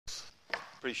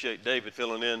Appreciate David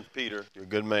filling in. Peter, you're a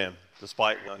good man,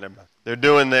 despite they're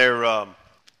doing their, what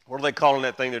are they calling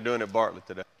that thing they're doing at Bartlett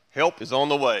today? Help is on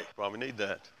the way. Probably need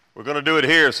that. We're going to do it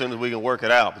here as soon as we can work it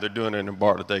out, but they're doing it in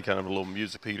Bartlett today, kind of a little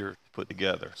music Peter put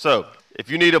together. So, if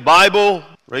you need a Bible,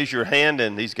 raise your hand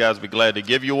and these guys will be glad to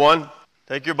give you one.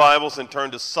 Take your Bibles and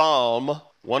turn to Psalm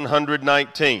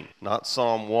 119. Not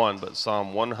Psalm 1, but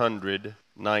Psalm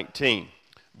 119.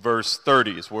 Verse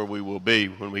 30 is where we will be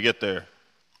when we get there.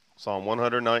 Psalm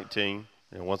 119,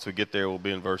 and once we get there, we'll be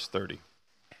in verse 30.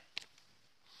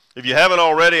 If you haven't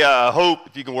already, I hope,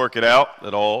 if you can work it out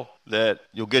at all, that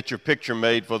you'll get your picture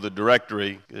made for the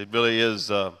directory. It really is,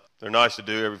 they're nice to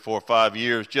do every 4 or 5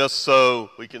 years, just so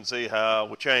we can see how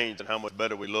we change and how much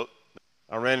better we look.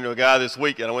 I ran into a guy this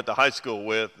week that I went to high school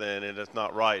with, and it's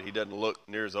not right. He doesn't look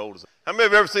near as old as. How many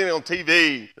of you have ever seen it on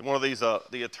TV, one of these,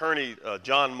 the attorney,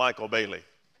 John Michael Bailey?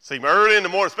 See him early in the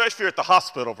morning, especially if you're at the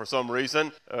hospital for some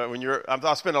reason.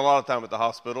 I spend a lot of time at the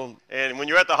hospital. And when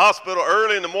you're at the hospital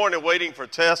early in the morning waiting for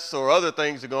tests or other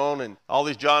things to go on, and all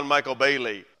these John Michael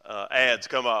Bailey ads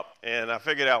come up. And I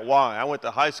figured out why. I went to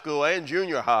high school and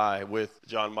junior high with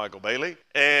John Michael Bailey.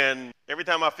 And every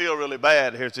time I feel really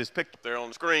bad, here's his picture there on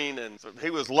the screen. And so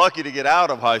he was lucky to get out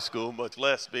of high school, much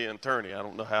less be an attorney. I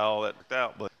don't know how all that worked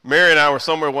out. But Mary and I were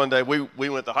somewhere one day. We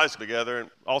went to high school together, and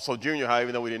also junior high,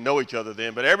 even though we didn't know each other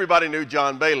then. But everybody knew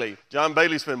John Bailey. John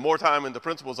Bailey spent more time in the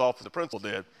principal's office than the principal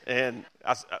did. And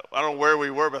I don't know where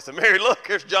we were, but I said, Mary, look,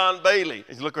 here's John Bailey.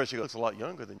 And she looked at her, she looks a lot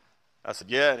younger than you. I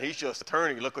said, yeah, and he's just an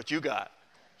attorney. Look what you got.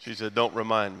 She said, don't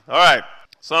remind me. All right,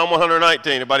 Psalm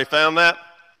 119. Anybody found that?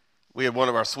 We had one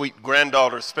of our sweet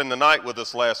granddaughters spend the night with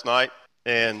us last night.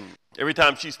 And every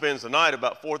time she spends the night,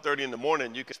 about 4:30 in the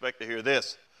morning, you can expect to hear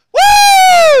this.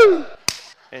 Woo!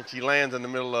 And she lands in the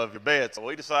middle of your bed. So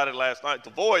we decided last night to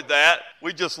avoid that.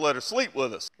 We just let her sleep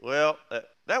with us. Well,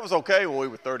 that was okay when we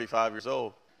were 35 years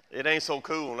old. It ain't so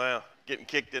cool now, getting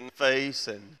kicked in the face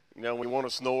and, when you want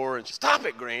to snore and stop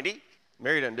it, Grandy.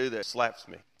 Mary doesn't do that, slaps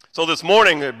me. So this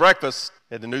morning at breakfast,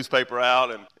 had the newspaper out,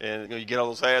 and you get all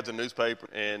those ads in the newspaper,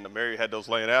 and Mary had those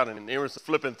laying out, and Emerson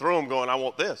flipping through them going, I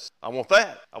want this, I want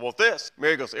that, I want this.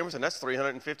 Mary goes, Emerson, that's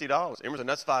 $350. Emerson,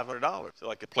 that's $500. So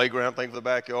like a playground thing for the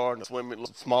backyard, and a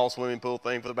small swimming pool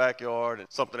thing for the backyard, and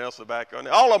something else for the backyard.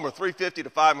 And all of them are $350 to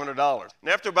 $500.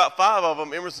 And after about 5 of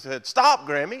them, Emerson said, stop,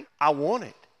 Grammy, I want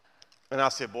it. And I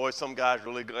said, boy, some guys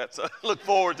really got to look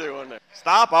forward to on there.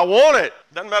 Stop, I want it.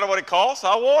 Doesn't matter what it costs,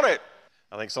 I want it.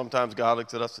 I think sometimes God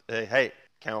looks at us and says, hey,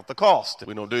 count the cost.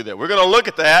 We don't do that. We're going to look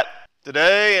at that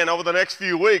today, and over the next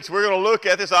few weeks, we're going to look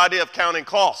at this idea of counting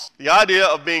costs, the idea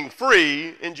of being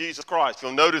free in Jesus Christ.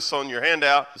 You'll notice on your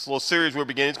handout, this little series we're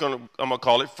beginning, I'm going to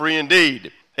call it Free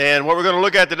Indeed. And what we're going to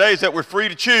look at today is that we're free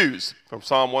to choose from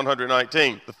Psalm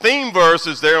 119. The theme verse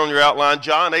is there on your outline,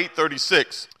 John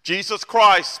 8:36. Jesus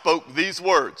Christ spoke these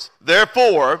words,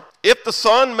 therefore, if the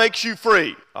Son makes you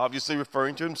free, obviously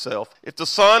referring to himself, if the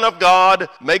Son of God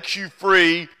makes you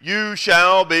free, you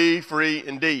shall be free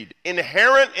indeed.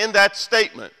 Inherent in that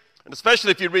statement, and especially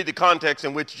if you read the context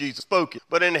in which Jesus spoke it,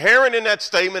 but inherent in that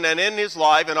statement and in his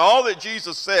life and all that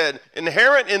Jesus said,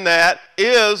 inherent in that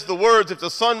is the words, if the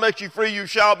Son makes you free, you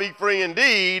shall be free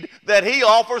indeed, that he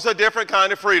offers a different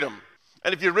kind of freedom.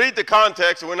 And if you read the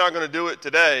context, and we're not going to do it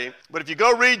today, but if you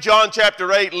go read John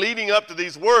chapter 8, leading up to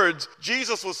these words,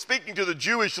 Jesus was speaking to the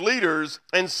Jewish leaders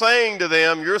and saying to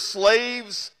them, you're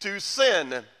slaves to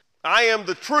sin. I am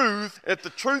the truth. If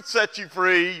the truth sets you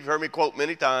free, you've heard me quote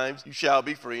many times, you shall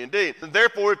be free indeed. And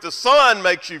therefore, if the Son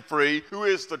makes you free, who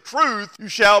is the truth, you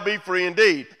shall be free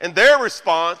indeed. And their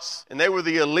response, and they were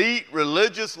the elite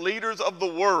religious leaders of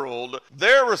the world,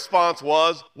 their response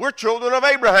was, we're children of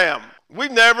Abraham. We've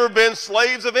never been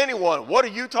slaves of anyone. What are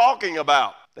you talking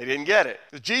about? They didn't get it.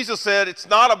 Jesus said it's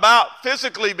not about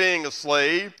physically being a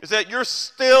slave. It's that you're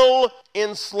still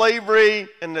in slavery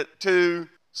to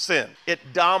sin. It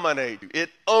dominates you. It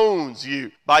owns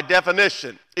you. By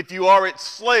definition, if you are its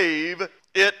slave,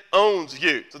 it owns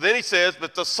you. So then he says,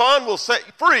 but the Son will set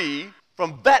you free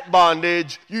from that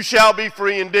bondage. You shall be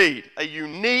free indeed. A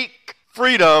unique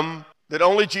freedom that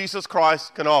only Jesus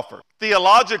Christ can offer.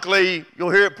 Theologically, you'll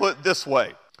hear it put this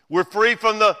way. We're free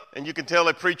from and you can tell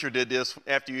a preacher did this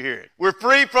after you hear it. We're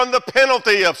free from the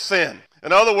penalty of sin.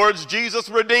 In other words, Jesus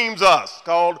redeems us,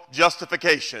 called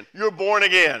justification. You're born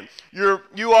again.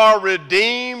 You are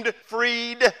redeemed,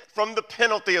 freed from the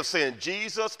penalty of sin.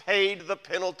 Jesus paid the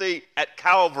penalty at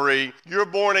Calvary. You're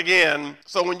born again.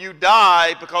 So when you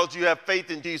die because you have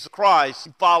faith in Jesus Christ,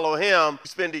 you follow him, you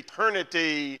spend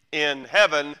eternity in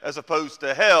heaven as opposed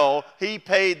to hell. He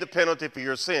paid the penalty for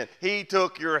your sin. He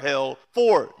took your hell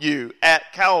for you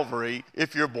at Calvary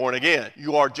if you're born again.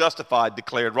 You are justified,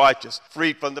 declared righteous,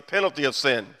 freed from the penalty of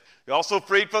sin. You're also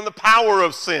freed from the power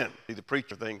of sin. See the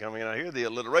preacher thing coming out here, the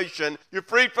alliteration. You're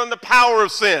freed from the power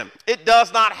of sin. It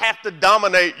does not have to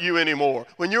dominate you anymore.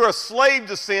 When you're a slave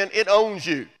to sin, it owns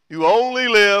you. You only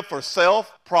live for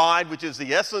self, pride, which is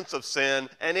the essence of sin,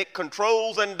 and it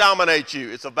controls and dominates you.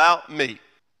 It's about me.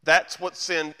 That's what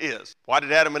sin is. Why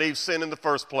did Adam and Eve sin in the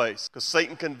first place? Because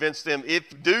Satan convinced them,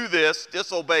 if you do this,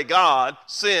 disobey God,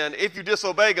 sin, if you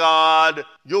disobey God,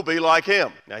 you'll be like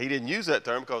him. Now, he didn't use that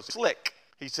term because it's slick.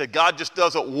 He said, God just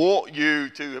doesn't want you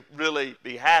to really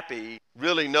be happy,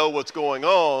 really know what's going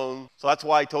on. So that's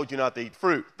why he told you not to eat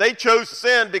fruit. They chose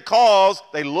sin because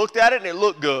they looked at it and it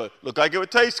looked good. Looked like it would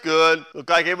taste good.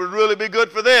 Looked like it would really be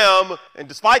good for them. And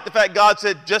despite the fact God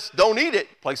said, just don't eat it.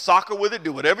 Play soccer with it.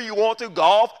 Do whatever you want to.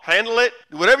 Golf. Handle it.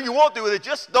 Do whatever you want to with it.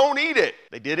 Just don't eat it.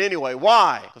 They did anyway.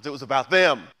 Why? Because it was about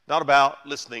them, not about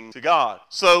listening to God.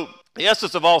 So the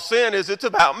essence of all sin is it's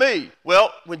about me.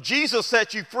 Well, when Jesus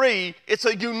sets you free, it's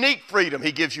a unique freedom.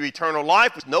 He gives you eternal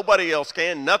life, which nobody else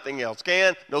can, nothing else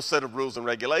can, no set of rules and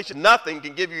regulations. Nothing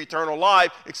can give you eternal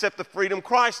life except the freedom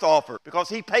Christ offered because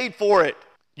he paid for it.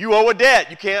 You owe a debt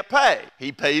you can't pay.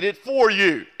 He paid it for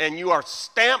you, and you are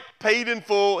stamped, paid in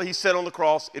full. He said on the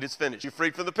cross, it is finished. You're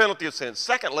freed from the penalty of sin.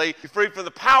 Secondly, you're freed from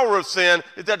the power of sin.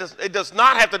 It does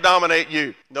not have to dominate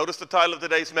you. Notice the title of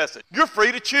today's message. You're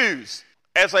free to choose.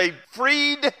 As a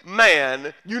freed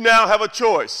man, you now have a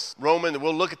choice. Romans,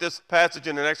 we'll look at this passage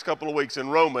in the next couple of weeks in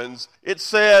Romans. It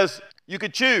says you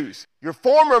could choose. Your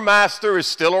former master is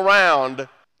still around.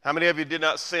 How many of you did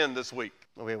not sin this week?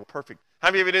 Okay, well, perfect. How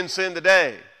many of you didn't sin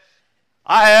today?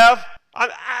 I have.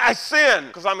 I sin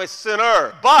because I'm a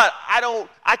sinner, but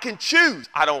I can choose.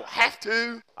 I don't have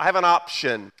to. I have an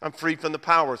option. I'm free from the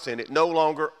power of sin. It no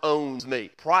longer owns me.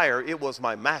 Prior, it was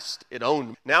my master. It owned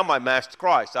me. Now my master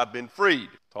Christ. I've been freed.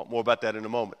 Talk more about that in a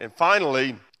moment. And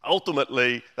finally,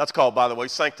 ultimately, that's called, by the way,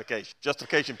 sanctification.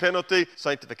 Justification, penalty,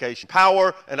 sanctification,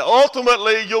 power, and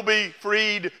ultimately you'll be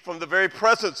freed from the very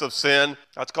presence of sin.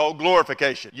 That's called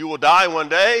glorification. You will die one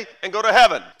day and go to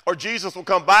heaven, or Jesus will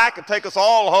come back and take us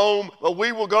all home, but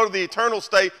we will go to the eternal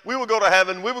state. We will go to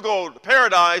heaven. We will go to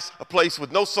paradise, a place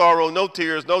with no sorrow, no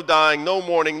tears, no dying, no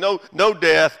mourning, no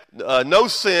death, no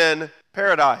sin,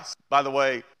 paradise. By the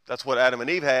way, that's what Adam and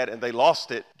Eve had, and they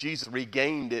lost it. Jesus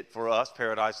regained it for us.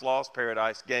 Paradise lost,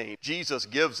 paradise gained. Jesus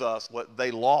gives us what they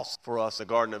lost for us, the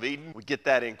Garden of Eden. We get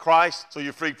that in Christ. So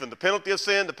you're freed from the penalty of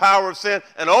sin, the power of sin,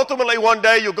 and ultimately one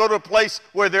day you'll go to a place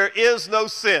where there is no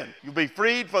sin. You'll be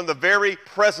freed from the very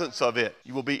presence of it.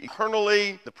 You will be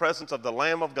eternally in the presence of the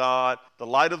Lamb of God, the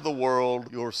light of the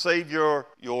world, your Savior,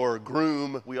 your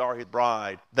groom. We are his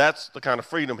bride. That's the kind of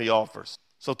freedom he offers.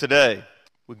 So today,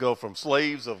 we go from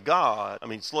slaves of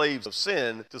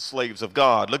sin to slaves of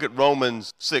God. Look at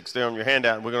Romans 6 there on your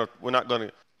handout. We're not going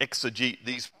to exegete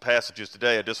these passages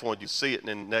today. I just want you to see it, and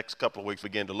in the next couple of weeks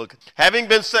begin to look at it. Having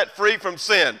been set free from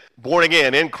sin, born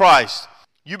again in Christ,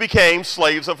 you became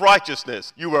slaves of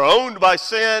righteousness. You were owned by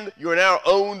sin. You are now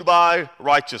owned by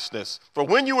righteousness. For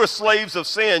when you were slaves of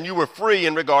sin, you were free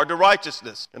in regard to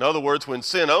righteousness. In other words, when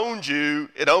sin owned you,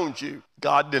 it owned you.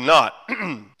 God did not.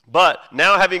 But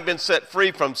now having been set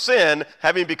free from sin,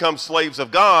 having become slaves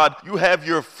of God, you have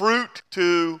your fruit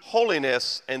to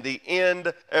holiness and the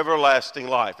end everlasting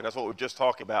life. And that's what we're just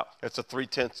talking about. It's a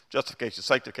 3/10 justification,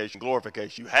 sanctification,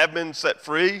 glorification. You have been set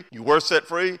free. You were set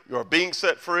free. You are being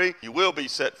set free. You will be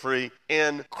set free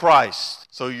in Christ.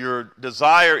 So your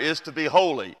desire is to be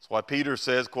holy. That's why Peter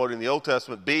says, quoting the Old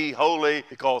Testament, be holy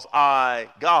because I,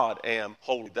 God, am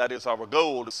holy. That is our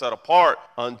goal, to set apart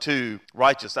unto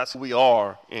righteous. That's who we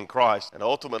are in Christ. And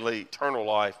ultimately, eternal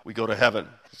life, we go to heaven.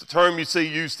 It's a term you see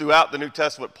used throughout the New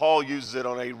Testament. Paul uses it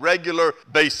on a regular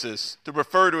basis to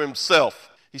refer to himself.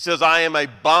 He says, I am a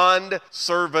bond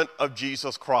servant of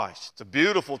Jesus Christ. It's a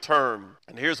beautiful term,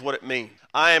 and here's what it means.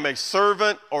 I am a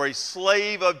servant or a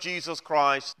slave of Jesus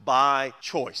Christ by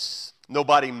choice.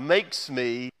 Nobody makes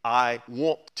me. I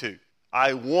want to.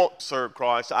 I want to serve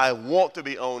Christ. I want to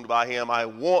be owned by him. I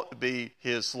want to be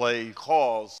his slave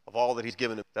because of all that he's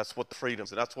given him. That's what the freedom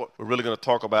is, and that's what we're really going to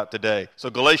talk about today. So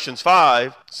Galatians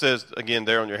 5 says, again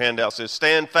there on your handout, says,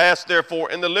 stand fast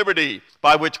therefore in the liberty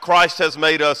by which Christ has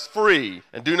made us free,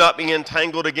 and do not be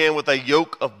entangled again with a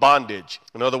yoke of bondage.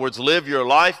 In other words, live your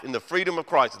life in the freedom of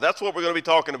Christ. That's what we're going to be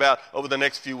talking about over the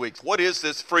next few weeks. What is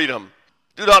this freedom?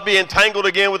 Do not be entangled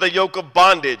again with a yoke of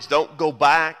bondage. Don't go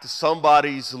back to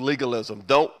somebody's legalism.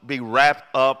 Don't be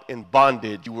wrapped up in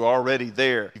bondage. You were already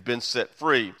there. You've been set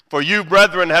free. For you,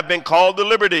 brethren, have been called to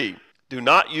liberty. Do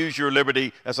not use your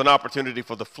liberty as an opportunity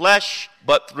for the flesh,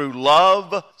 but through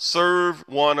love serve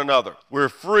one another. We're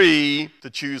free to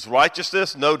choose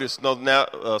righteousness. Notice now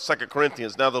 2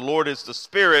 Corinthians. Now the Lord is the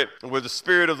Spirit, and where the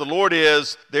Spirit of the Lord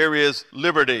is, there is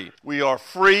liberty. We are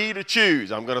free to choose.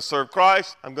 I'm going to serve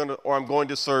Christ, I'm going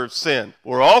to serve sin.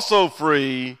 We're also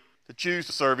free to choose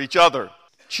to serve each other.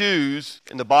 Choose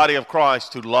in the body of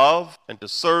Christ to love and to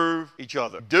serve each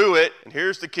other. Do it, and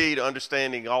here's the key to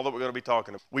understanding all that we're going to be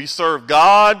talking about. We serve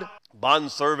God,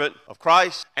 bondservant of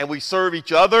Christ, and we serve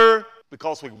each other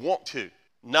because we want to,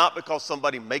 not because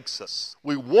somebody makes us.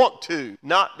 We want to,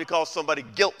 not because somebody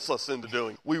guilts us into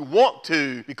doing. We want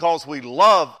to because we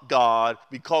love God,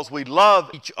 because we love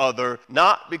each other,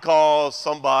 not because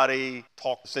somebody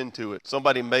talked us into it.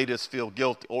 Somebody made us feel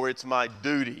guilty, or it's my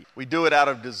duty. We do it out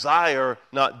of desire,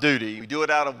 not duty. We do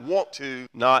it out of want to,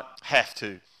 not have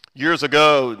to. Years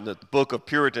ago, in the book of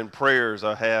Puritan prayers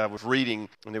I was reading,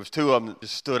 and there was two of them that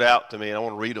just stood out to me, and I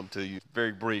want to read them to you.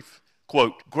 Very brief.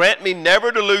 Quote, grant me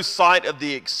never to lose sight of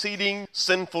the exceeding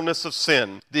sinfulness of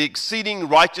sin, the exceeding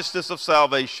righteousness of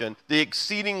salvation, the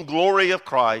exceeding glory of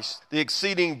Christ, the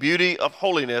exceeding beauty of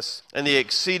holiness, and the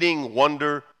exceeding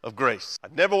wonder of grace. I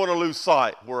never want to lose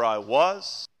sight where I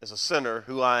was as a sinner,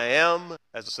 who I am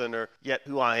as a sinner, yet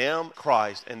who I am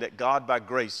Christ, and that God by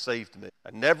grace saved me.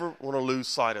 I never want to lose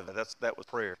sight of that. That was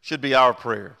prayer. Should be our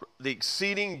prayer. The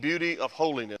exceeding beauty of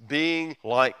holiness, being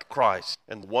like Christ,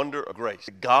 and the wonder of grace.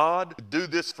 God would do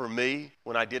this for me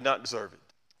when I did not deserve it.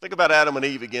 Think about Adam and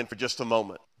Eve again for just a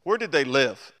moment. Where did they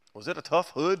live? Was it a tough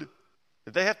hood?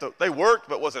 They worked,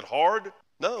 but was it hard?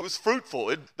 No, it was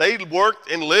fruitful. They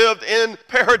worked and lived in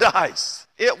paradise.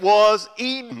 It was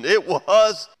Eden. It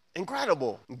was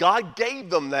incredible. God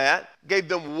gave them that, gave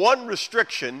them one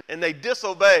restriction, and they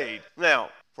disobeyed. Now,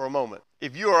 for a moment,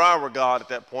 if you or I were God at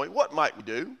that point, what might we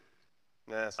do?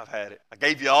 Yes, I've had it. I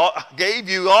gave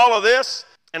you all of this,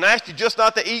 and I asked you just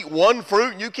not to eat one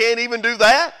fruit, and you can't even do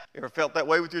that? You ever felt that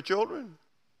way with your children?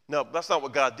 No, that's not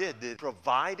what God did.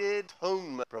 Provided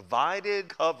atonement, provided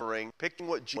covering, picking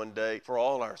what one day for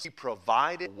all our. He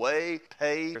provided a way,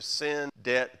 paid their sin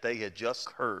debt they had just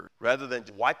incurred. Rather than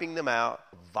wiping them out,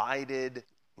 provided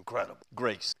incredible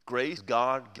grace. Grace,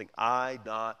 God, giving I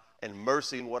not, and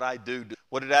mercy in what I do.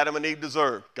 What did Adam and Eve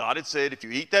deserve? God had said, if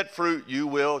you eat that fruit, you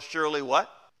will surely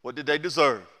what? What did they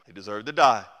deserve? They deserved to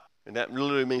die. And that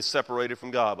literally means separated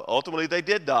from God. But ultimately, they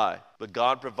did die. But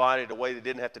God provided a way they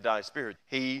didn't have to die spirit.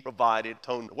 He provided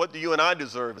atonement. What do you and I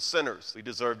deserve as sinners? We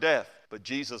deserve death. But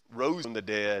Jesus rose from the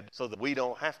dead so that we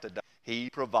don't have to die. He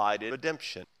provided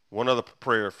redemption. One other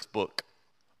prayer book.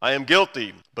 I am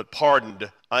guilty, but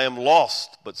pardoned. I am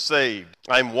lost, but saved.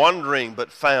 I am wandering,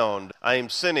 but found. I am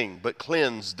sinning, but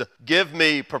cleansed. Give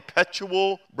me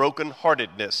perpetual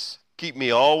brokenheartedness. Keep me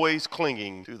always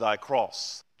clinging to thy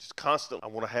cross. Just constantly,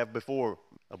 I want to have before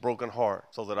a broken heart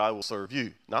so that I will serve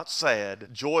you. Not sad,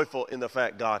 joyful in the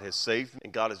fact God has saved me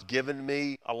and God has given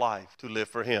me a life to live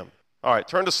for him. All right,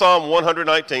 turn to Psalm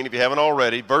 119 if you haven't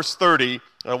already, verse 30.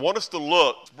 And I want us to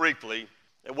look briefly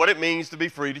at what it means to be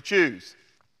free to choose.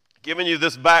 Giving you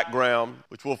this background,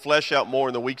 which we'll flesh out more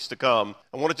in the weeks to come,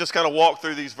 I want to just kind of walk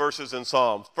through these verses in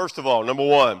Psalms. First of all, number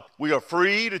one, we are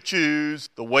free to choose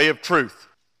the way of truth.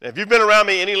 Now, if you've been around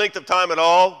me any length of time at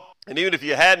all, and even if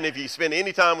you hadn't, if you spend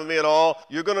any time with me at all,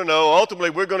 you're going to know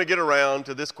ultimately we're going to get around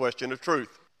to this question of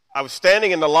truth. I was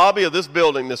standing in the lobby of this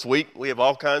building this week. We have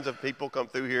all kinds of people come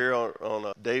through here on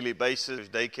a daily basis. There's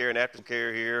daycare and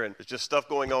aftercare here, and there's just stuff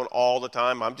going on all the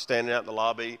time. I'm just standing out in the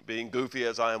lobby being goofy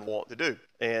as I am wont to do.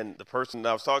 And the person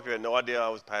I was talking to had no idea I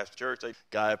was past church. A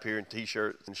guy up here in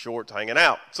T-shirts and shorts hanging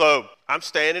out. So I'm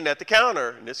standing at the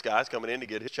counter, and this guy's coming in to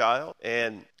get his child.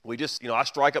 And we just, I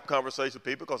strike up conversations with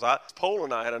people because Paul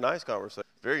and I had a nice conversation.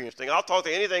 Very interesting. I'll talk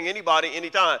to anything, anybody,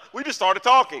 anytime. We just started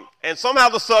talking. And somehow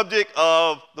the subject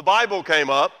of the Bible came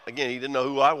up. Again, he didn't know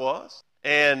who I was.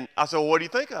 And I said, well, what do you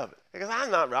think of it? Because I'm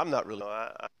not really,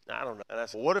 I don't know. And I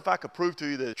said, what if I could prove to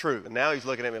you that it's true? And now he's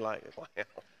looking at me like, wow.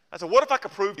 I said, what if I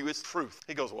could prove to you it's truth?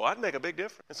 He goes, well, I'd make a big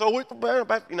difference. And so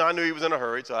I knew he was in a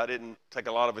hurry, so I didn't take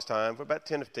a lot of his time. For about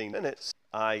 10, 15 minutes,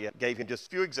 I gave him just a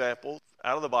few examples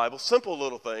out of the Bible, simple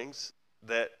little things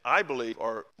that I believe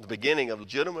are the beginning of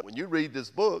legitimate. When you read this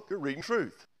book, you're reading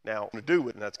truth. Now, to do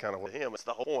it, and that's kind of what him, it's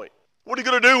the whole point. What are you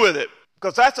going to do with it?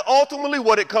 Because that's ultimately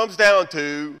what it comes down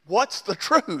to. What's the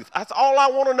truth? That's all I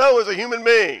want to know as a human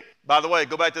being. By the way,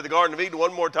 go back to the Garden of Eden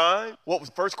one more time. What was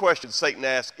the first question Satan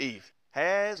asked Eve?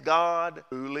 Has God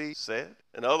truly said?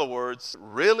 In other words,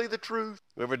 really the truth?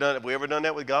 Have we ever done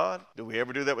that with God? Do we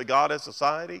ever do that with God as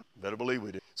society? Better believe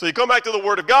we do. So you come back to the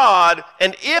Word of God,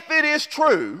 and if it is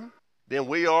true, then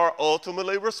we are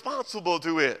ultimately responsible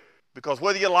to it. Because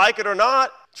whether you like it or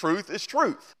not, truth is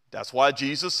truth. That's why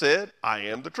Jesus said, I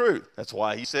am the truth. That's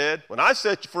why he said, when I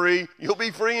set you free, you'll be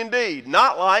free indeed.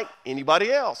 Not like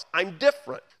anybody else. I'm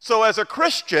different. So as a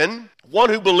Christian, one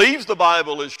who believes the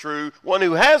Bible is true, one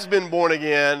who has been born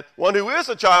again, one who is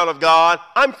a child of God,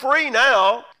 I'm free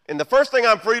now. And the first thing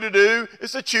I'm free to do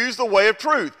is to choose the way of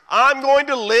truth. I'm going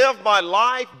to live my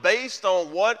life based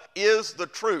on what is the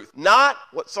truth. Not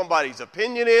what somebody's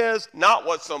opinion is, not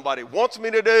what somebody wants me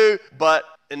to do,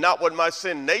 and not what my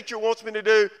sin nature wants me to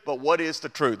do, but what is the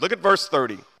truth. Look at verse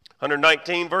 30,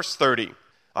 119 verse 30.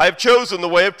 I have chosen the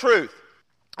way of truth.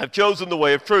 I've chosen the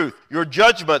way of truth. Your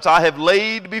judgments I have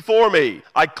laid before me.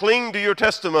 I cling to your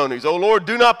testimonies. O Lord,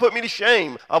 do not put me to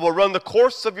shame. I will run the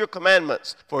course of your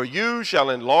commandments, for you shall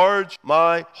enlarge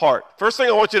my heart. First thing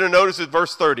I want you to notice is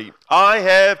verse 30. I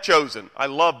have chosen. I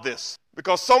love this.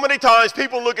 Because so many times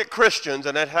people look at Christians,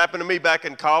 and that happened to me back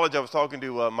in college. I was talking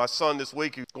to my son this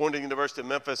week who's going to the University of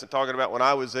Memphis and talking about when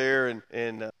I was there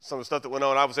and some of the stuff that went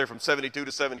on. I was there from 72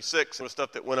 to 76, some of the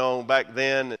stuff that went on back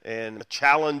then and the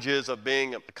challenges of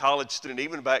being a college student,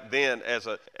 even back then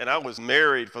and I was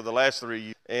married for the last 3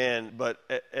 years. But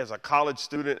as a college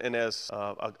student and as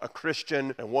a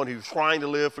Christian and one who's trying to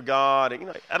live for God,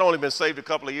 and, I'd only been saved a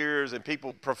couple of years, and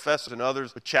people, professors and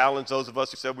others, would challenge those of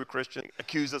us who said we're Christian,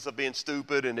 accuse us of being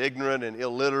stupid and ignorant and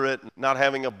illiterate and not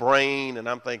having a brain. And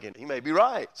I'm thinking, he may be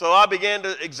right. So I began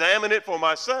to examine it for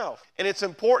myself. And it's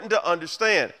important to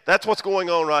understand that's what's going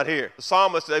on right here. The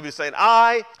psalmist David is saying,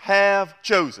 I have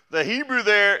chosen. The Hebrew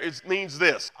there means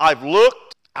this. I've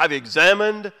looked, I've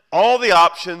examined all the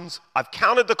options, I've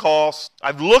counted the costs,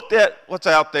 I've looked at what's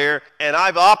out there, and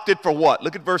I've opted for what?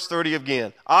 Look at verse 30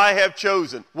 again. I have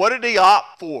chosen. What did he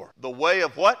opt for? The way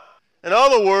of what? In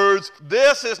other words,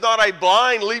 this is not a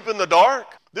blind leap in the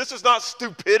dark. This is not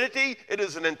stupidity. It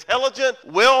is an intelligent,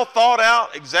 well thought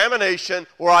out examination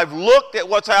where I've looked at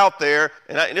what's out there.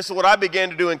 And this is what I began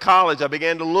to do in college. I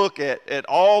began to look at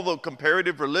all the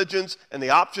comparative religions and the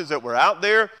options that were out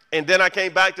there. And then I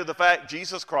came back to the fact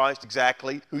Jesus Christ,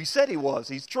 exactly who he said he was.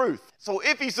 He's truth. So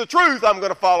if he's the truth, I'm going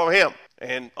to follow him.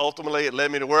 And ultimately, it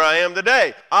led me to where I am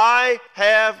today. I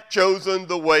have chosen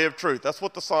the way of truth. That's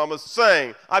what the psalmist is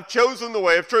saying. I've chosen the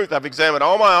way of truth. I've examined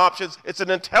all my options. It's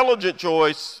an intelligent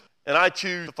choice, and I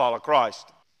choose to follow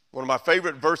Christ. One of my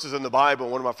favorite verses in the Bible,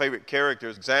 one of my favorite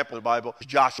characters, example in the Bible, is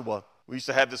Joshua. We used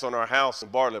to have this on our house in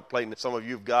Bartlett, Plain. Some of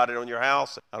you have got it on your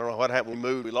house. I don't know what happened. We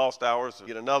moved. We lost ours. So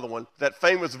get another one. That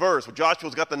famous verse where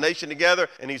Joshua's got the nation together,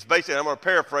 and he's basically, I'm going to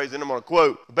paraphrase and I'm going to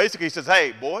quote. Basically, he says,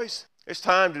 hey, boys, it's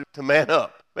time to man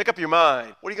up. Make up your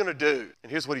mind. What are you going to do?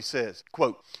 And here's what he says,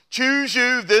 quote, choose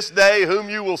you this day whom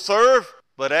you will serve,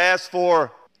 but as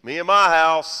for me and my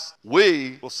house,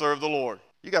 we will serve the Lord.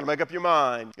 You got to make up your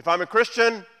mind. If I'm a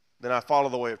Christian, then I follow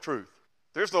the way of truth.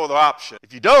 There's no other option.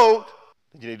 If you don't,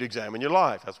 then you need to examine your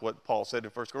life. That's what Paul said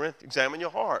in 1 Corinthians. Examine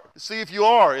your heart. See if you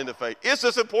are in the faith. Is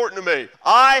this important to me?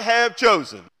 I have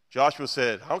chosen. Joshua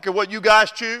said, I don't care what you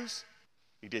guys choose.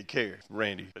 He did care,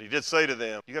 Randy. But he did say to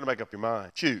them, you got to make up your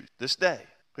mind. Choose this day.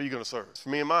 Who are you going to serve? For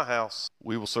me and my house,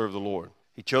 we will serve the Lord.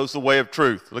 He chose the way of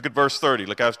truth. Look at verse 30.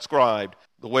 Look, I've described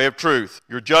the way of truth.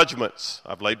 Your judgments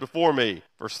I've laid before me.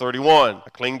 Verse 31, I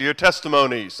cling to your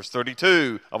testimonies. Verse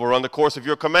 32, I will run the course of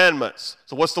your commandments.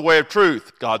 So what's the way of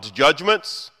truth? God's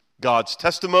judgments, God's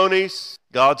testimonies,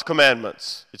 God's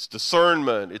commandments. It's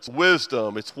discernment, it's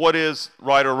wisdom, it's what is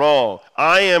right or wrong.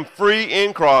 I am free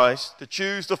in Christ to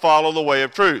choose to follow the way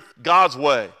of truth. God's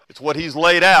way. It's what he's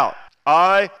laid out.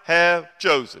 I have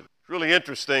chosen. It's really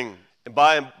interesting. And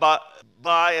by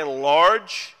and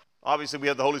large, obviously we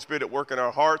have the Holy Spirit at work in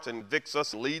our hearts and convicts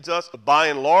us and leads us. But by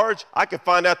and large, I can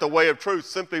find out the way of truth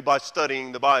simply by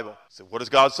studying the Bible. So what does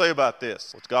God say about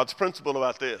this? What's God's principle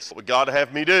about this? What would God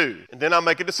have me do? And then I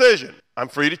make a decision. I'm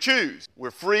free to choose.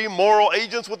 We're free moral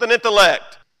agents with an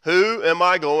intellect. Who am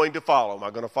I going to follow? Am I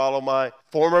going to follow my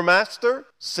former master,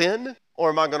 sin? Or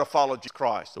am I going to follow Jesus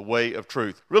Christ, the way of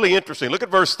truth? Really interesting. Look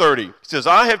at verse 30. It says,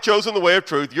 I have chosen the way of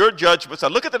truth, your judgments. Now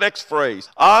look at the next phrase.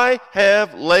 I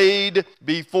have laid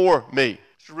before me.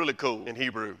 It's really cool in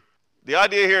Hebrew. The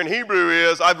idea here in Hebrew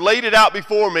is I've laid it out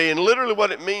before me, and literally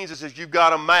what it means is you've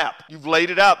got a map. You've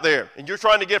laid it out there, and you're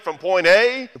trying to get from point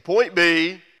A to point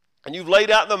B, and you've laid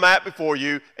out the map before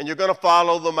you, and you're going to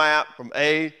follow the map from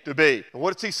A to B. And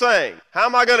what's he saying? How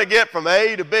am I going to get from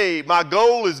A to B? My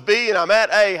goal is B, and I'm at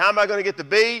A. How am I going to get to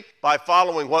B? By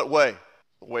following what way?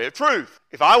 the way of truth.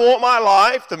 If I want my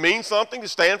life to mean something, to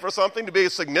stand for something, to be a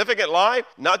significant life,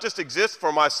 not just exist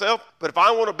for myself, but if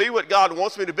I want to be what God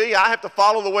wants me to be, I have to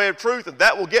follow the way of truth, and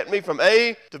that will get me from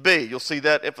A to B. You'll see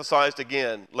that emphasized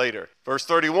again later. Verse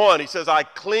 31, he says, I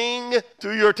cling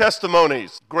to your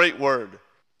testimonies. Great word.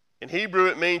 In Hebrew,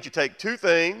 it means you take two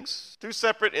things, two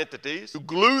separate entities, you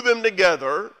glue them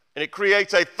together, and it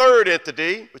creates a third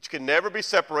entity, which can never be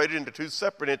separated into two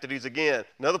separate entities again.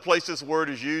 Another place this word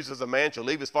is used as a man shall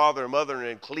leave his father and mother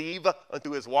and cleave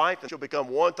unto his wife, and shall become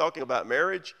one, talking about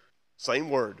marriage. Same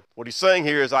word. What he's saying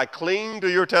here is, I cling to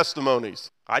your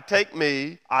testimonies. I take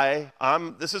me,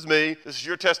 this is me, this is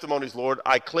your testimonies, Lord.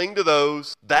 I cling to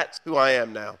those. That's who I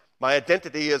am now. My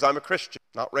identity is I'm a Christian,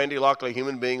 not Randy Lockley,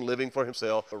 human being living for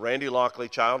himself, but Randy Lockley,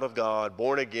 child of God,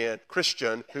 born again,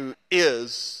 Christian, who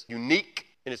is unique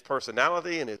in his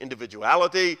personality and his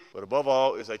individuality, but above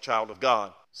all is a child of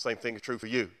God. Same thing is true for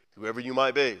you. Whoever you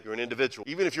might be, you're an individual.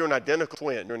 Even if you're an identical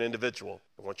twin, you're an individual.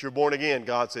 And once you're born again,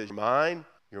 God says,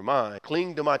 you're mine.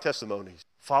 Cling to my testimonies.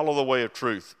 Follow the way of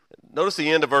truth. Notice the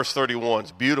end of verse 31.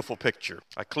 It's a beautiful picture.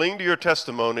 I cling to your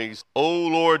testimonies. O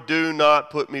Lord, do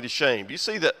not put me to shame. Do you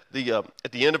see that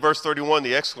at the end of verse 31,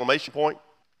 the exclamation point?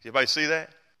 Does anybody see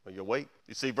that? Well, you'll wait.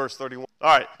 You see verse 31?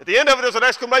 All right. At the end of it, there's an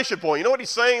exclamation point. You know what he's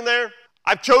saying there?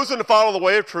 I've chosen to follow the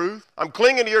way of truth. I'm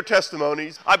clinging to your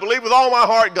testimonies. I believe with all my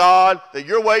heart, God, that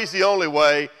your way is the only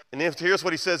way. And then here's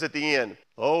what he says at the end.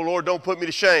 Oh, Lord, don't put me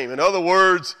to shame. In other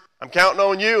words, I'm counting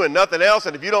on you and nothing else,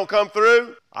 and if you don't come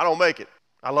through, I don't make it.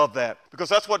 I love that, because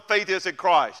that's what faith is in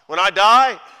Christ. When I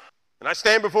die and I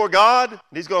stand before God, and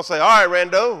he's going to say, all right,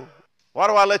 Rando, why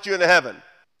do I let you into heaven?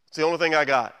 It's the only thing I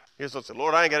got. Here's what I say,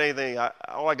 Lord, I ain't got anything.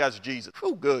 All I got is Jesus.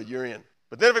 Oh, good, you're in.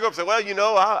 But then if I go up and say,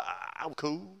 well, I'm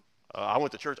cool. I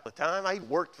went to church all the time. I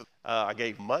worked. I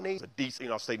gave money. It's a decent,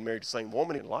 I stayed married to the same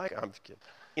woman in life. I'm just kidding.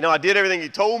 I did everything he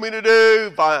told me to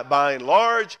do by and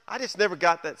large. I just never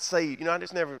got that saved. I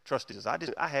just never trusted Jesus.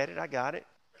 I had it. I got it.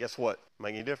 Guess what?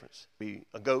 Make any difference. Be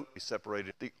a goat, be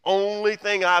separated. The only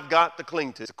thing I've got to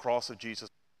cling to is the cross of Jesus.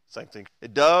 Same thing.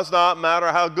 It does not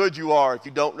matter how good you are. If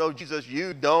you don't know Jesus,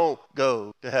 you don't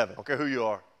go to heaven. I don't care who you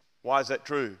are. Why is that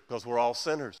true? Because we're all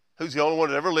sinners. Who's the only one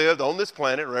that ever lived on this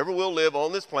planet or ever will live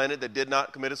on this planet that did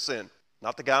not commit a sin?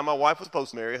 Not the guy my wife was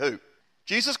supposed to marry. Who?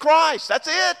 Jesus Christ. That's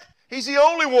it. He's the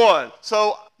only one.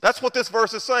 So that's what this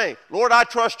verse is saying. Lord, I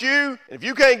trust you. And if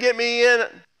you can't get me in,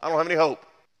 I don't have any hope.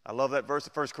 I love that verse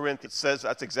of 1 Corinthians. It says,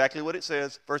 that's exactly what it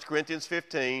says. 1 Corinthians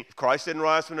 15. If Christ didn't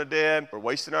rise from the dead, we're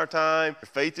wasting our time. Your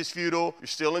faith is futile. You're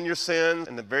still in your sins.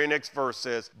 And the very next verse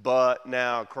says, but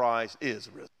now Christ is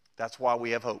risen. That's why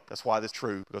we have hope. That's why this is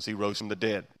true, because he rose from the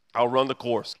dead. I'll run the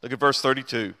course. Look at verse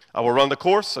 32. I will run the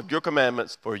course of your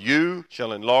commandments, for you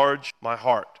shall enlarge my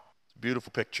heart. It's a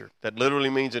beautiful picture. That literally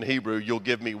means in Hebrew, you'll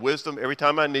give me wisdom every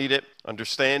time I need it,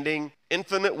 understanding.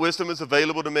 Infinite wisdom is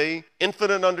available to me.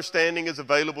 Infinite understanding is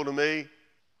available to me.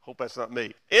 Hope that's not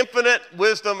me. Infinite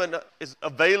wisdom is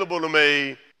available to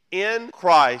me in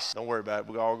Christ. Don't worry about it.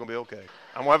 We're all going to be okay.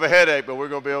 I'm going to have a headache, but we're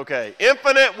going to be okay.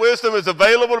 Infinite wisdom is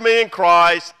available to me in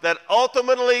Christ that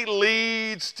ultimately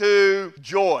leads to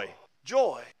joy.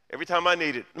 Joy. Every time I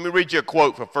need it. Let me read you a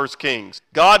quote from 1 Kings.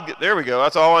 There we go.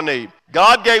 That's all I need.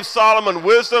 God gave Solomon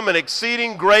wisdom and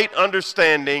exceeding great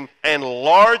understanding and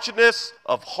largeness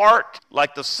of heart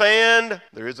like the sand.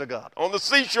 There is a God. On the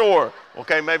seashore.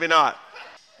 Okay, maybe not.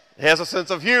 He has a sense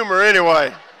of humor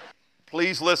anyway.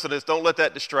 Please listen to this. Don't let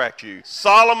that distract you.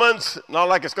 Solomon's, not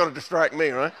like it's going to distract me,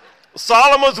 right?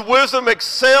 Solomon's wisdom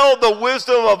excelled the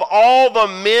wisdom of all the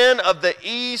men of the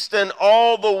East and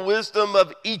all the wisdom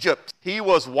of Egypt. He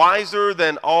was wiser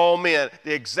than all men.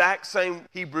 The exact same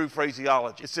Hebrew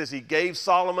phraseology. It says he gave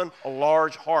Solomon a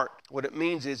large heart. What it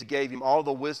means is he gave him all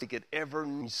the wisdom he could ever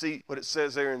need. You see what it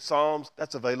says there in Psalms?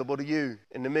 That's available to you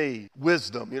and to me.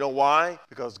 Wisdom. You know why?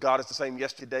 Because God is the same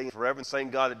yesterday and forever. The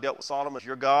same God that dealt with Solomon is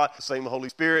your God. The same Holy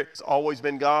Spirit. It's always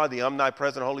been God. The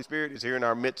omnipresent Holy Spirit is here in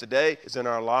our midst today. It's in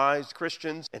our lives,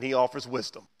 Christians, and he offers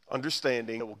wisdom.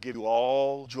 Understanding that will give you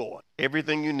all joy.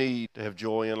 Everything you need to have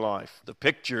joy in life. The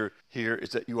picture here is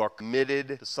that you are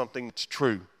committed to something that's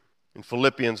true. In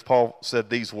Philippians, Paul said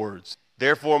these words.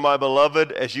 Therefore, my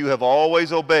beloved, as you have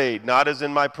always obeyed, not as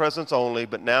in my presence only,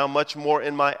 but now much more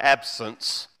in my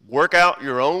absence, work out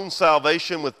your own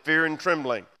salvation with fear and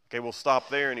trembling. Okay, we'll stop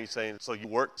there, and he's saying, so you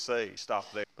work, say,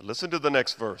 stop there. But listen to the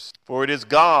next verse. For it is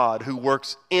God who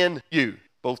works in you,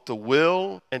 both to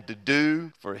will and to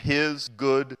do for his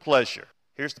good pleasure.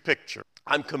 Here's the picture.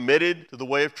 I'm committed to the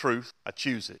way of truth. I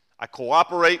choose it. I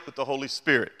cooperate with the Holy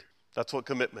Spirit. That's what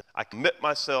commitment. I commit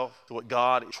myself to what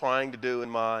God is trying to do in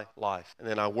my life, and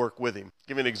then I work with him.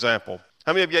 Give me an example.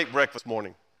 How many of you ate breakfast this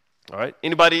morning? All right?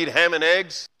 Anybody eat ham and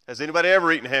eggs? Has anybody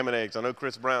ever eaten ham and eggs? I know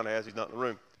Chris Brown has. He's not in the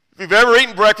room. If you've ever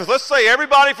eaten breakfast, let's say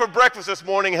everybody for breakfast this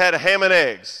morning had ham and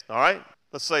eggs. All right?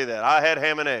 Let's say that. I had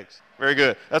ham and eggs. Very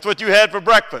good. That's what you had for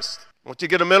breakfast. I want you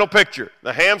to get a mental picture.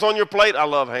 The ham's on your plate. I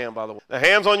love ham, by the way. The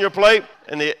ham's on your plate,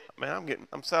 and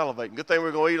I'm salivating. Good thing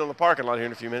we're going to eat on the parking lot here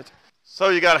in a few minutes. So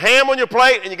you got ham on your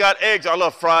plate, and you got eggs. I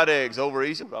love fried eggs. Over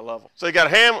easy, but I love them. So you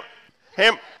got ham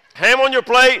on your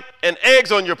plate and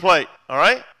eggs on your plate. All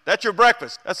right? That's your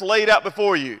breakfast. That's laid out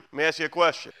before you. Let me ask you a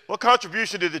question. What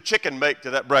contribution did the chicken make to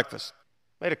that breakfast?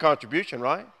 Made a contribution,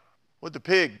 right? What did the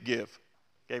pig give?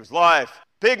 Gave his life.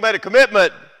 Pig made a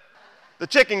commitment. The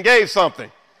chicken gave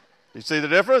something. You see the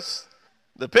difference?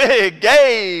 The pig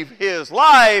gave his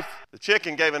life. The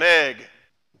chicken gave an egg.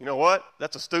 You know what?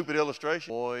 That's a stupid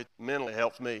illustration. Boy, it mentally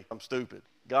helps me. I'm stupid.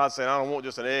 God said, I don't want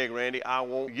just an egg, Randy. I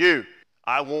want you.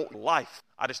 I want life.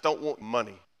 I just don't want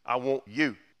money. I want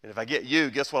you. And if I get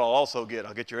you, guess what I'll also get?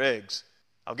 I'll get your eggs.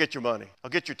 I'll get your money. I'll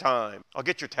get your time. I'll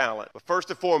get your talent. But first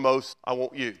and foremost, I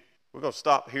want you. We're going to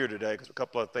stop here today because a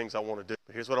couple of things I want to do.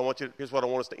 But here's what I want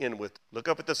us to end with. Look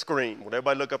up at the screen. When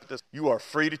everybody look up at this, you are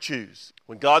free to choose.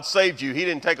 When God saved you, he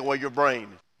didn't take away your brain.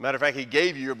 Matter of fact, he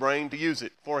gave you your brain to use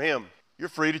it for him. You're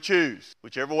free to choose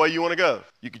whichever way you want to go.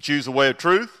 You can choose the way of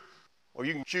truth, or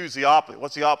you can choose the opposite.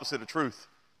 What's the opposite of truth?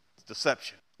 It's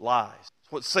deception, lies.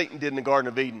 It's what Satan did in the Garden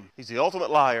of Eden. He's the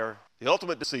ultimate liar, the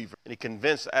ultimate deceiver, and he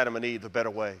convinced Adam and Eve a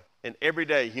better way. And every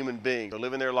day, human beings are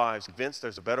living their lives convinced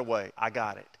there's a better way. I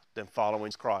got it. Than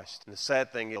following Christ. And the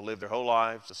sad thing is they'll live their whole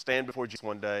lives to stand before Jesus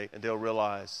one day, and they'll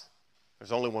realize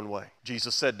there's only one way.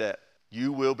 Jesus said that.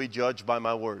 You will be judged by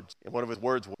my words. And one of his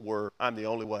words were, I'm the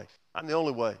only way. I'm the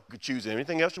only way. You could choose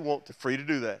anything else you want. You're free to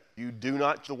do that. You do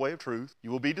not choose the way of truth.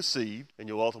 You will be deceived, and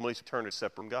you'll ultimately turn it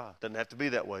separate from God. Doesn't have to be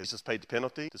that way. Jesus paid the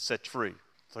penalty to set you free.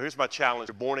 So here's my challenge.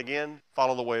 If you're born again,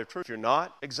 follow the way of truth. If you're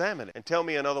not, examine it and tell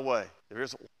me another way.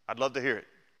 I'd love to hear it.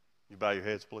 You bow your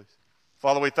heads, please.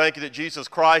 Father, we thank you that Jesus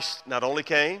Christ not only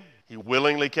came, he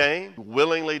willingly died,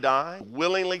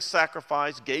 willingly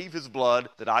sacrificed, gave his blood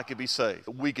that I could be saved,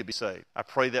 that we could be saved. I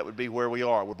pray that would be where we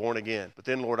are. We're born again. But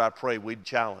then, Lord, I pray we'd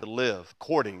challenge to live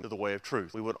according to the way of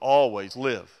truth. We would always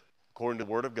live according to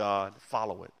the word of God,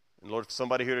 follow it. And Lord, if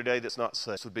somebody here today that's not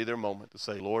saved, this would be their moment to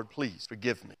say, Lord, please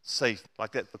forgive me, save me,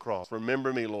 like that at the cross.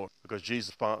 Remember me, Lord, because Jesus'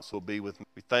 response will be with me.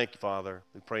 We thank you, Father.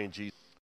 We pray in Jesus' name.